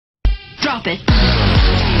Drop it.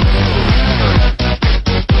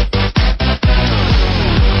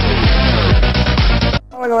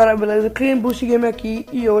 Fala galera, beleza? Criar Boost Game aqui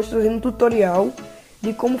e hoje trazendo um tutorial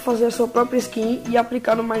de como fazer a sua própria skin e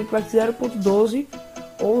aplicar no Minecraft 0.12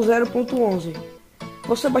 ou 0.11.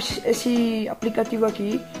 Você baixa esse aplicativo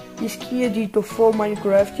aqui, Skin Editor for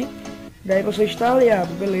Minecraft, daí você está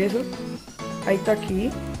aliado, beleza? Aí tá aqui,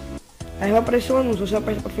 aí vai aparecer um anúncio, você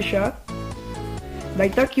aperta para fechar, daí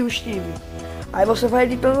tá aqui o Steve, aí você vai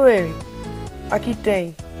editando ele. Aqui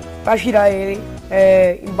tem para girar ele,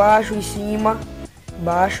 embaixo, em cima,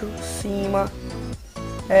 baixo, cima,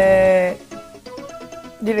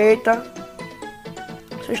 direita,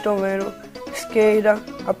 vocês estão vendo, esquerda,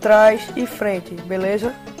 atrás e frente,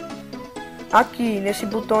 beleza? Aqui nesse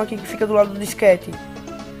botão aqui que fica do lado do disquete,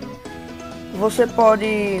 você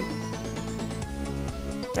pode,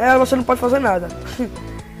 você não pode fazer nada.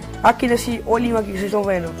 Aqui nesse olhinho aqui que vocês estão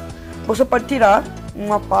vendo, você pode tirar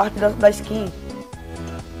uma parte da skin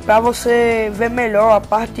para você ver melhor a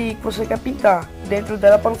parte que você quer pintar dentro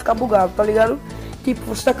dela, para não ficar bugado, tá ligado? Tipo,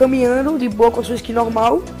 você tá caminhando de boa com a sua skin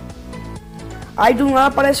normal, aí do lado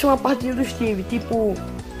aparece uma partinha do Steve, tipo,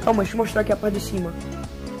 calma, deixa eu mostrar aqui a parte de cima,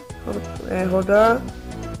 rodar,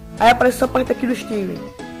 aí aparece essa parte aqui do Steve,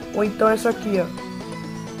 ou então essa aqui, ó,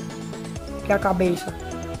 que é a cabeça,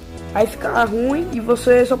 aí fica ruim e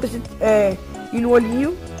você só precisa ir no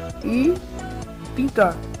olhinho e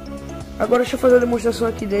pintar. Agora deixa eu fazer a demonstração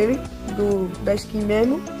aqui dele, da skin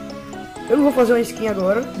mesmo. Eu não vou fazer uma skin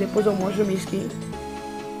agora, depois eu mostro a minha skin.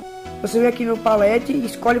 Você vem aqui no palete e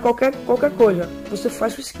escolhe qualquer coisa, você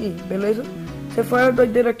faz sua skin, beleza? Você faz a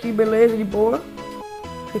doideira aqui, beleza, de boa.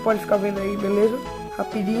 Você pode ficar vendo aí, beleza?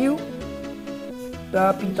 Rapidinho.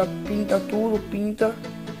 Tá, pinta tudo, pinta.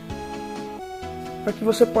 Aqui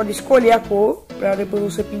você pode escolher a cor, para depois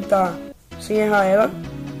você pintar sem errar ela.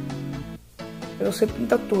 Aí você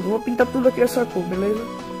pinta tudo, vou pintar tudo aqui nessa cor, beleza?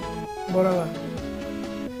 Bora lá.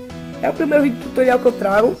 É o primeiro vídeo tutorial que eu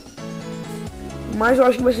trago, mas eu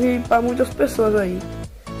acho que vai servir para muitas pessoas aí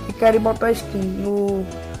que querem botar skin no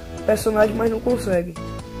personagem, mas não consegue.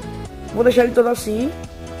 Vou deixar ele todo assim,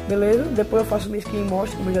 beleza? Depois eu faço minha skin e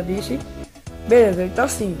mostro, como eu já disse. Beleza, ele tá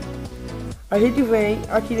assim. A gente vem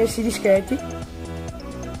aqui nesse disquete,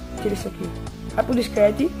 tira isso aqui, vai pro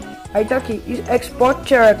disquete, aí tá aqui, Export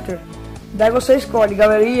Character. Daí você escolhe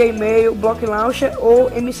galeria, e-mail, block launcher ou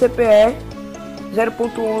Mcpe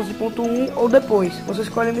 0.11.1 ou depois. Você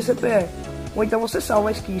escolhe Mcpe. Ou então você salva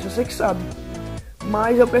a skin, você que sabe.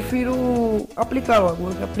 Mas eu prefiro aplicar logo.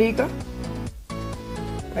 Você aplica.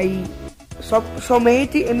 Aí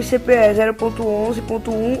somente Mcpe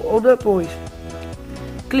 0.11.1 ou depois.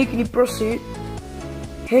 Clique em Proceed.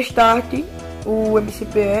 Restart o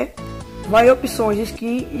Mcpe. Vai em opções,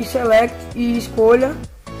 skin e select e escolha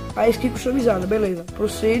a skin customizada, beleza,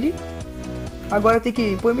 procede. Agora tem que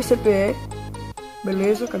ir pro Mcpe,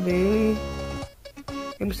 beleza, cadê ele?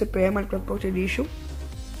 Mcpe, Minecraft Pocket Edition,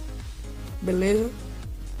 beleza.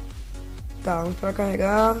 Tá, vamos para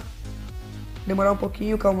carregar, demorar um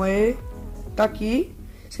pouquinho, calma aí. Tá aqui,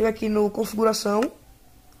 você vai aqui no configuração,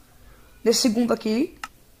 nesse segundo aqui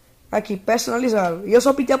personalizado. E eu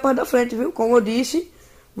só pintei a parte da frente, viu? Como eu disse,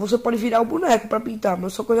 você pode virar o boneco para pintar, mas eu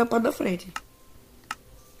só corri a parte da frente.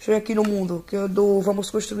 Deixa eu ir aqui no mundo, que eu dou vamos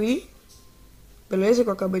construir. Beleza, que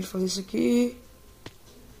eu acabei de fazer isso aqui.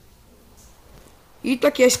 E tá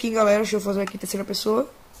aqui a skin, galera. Deixa eu fazer aqui terceira pessoa.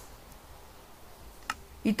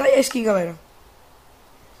 E tá aí a skin, galera.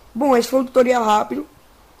 Bom, esse foi um tutorial rápido.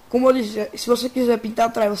 Como eu disse, se você quiser pintar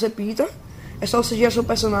atrás, você pinta. É só você girar seu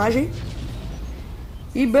personagem.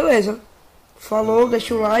 E beleza. Falou,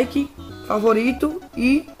 deixa o like, favorito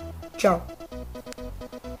e tchau.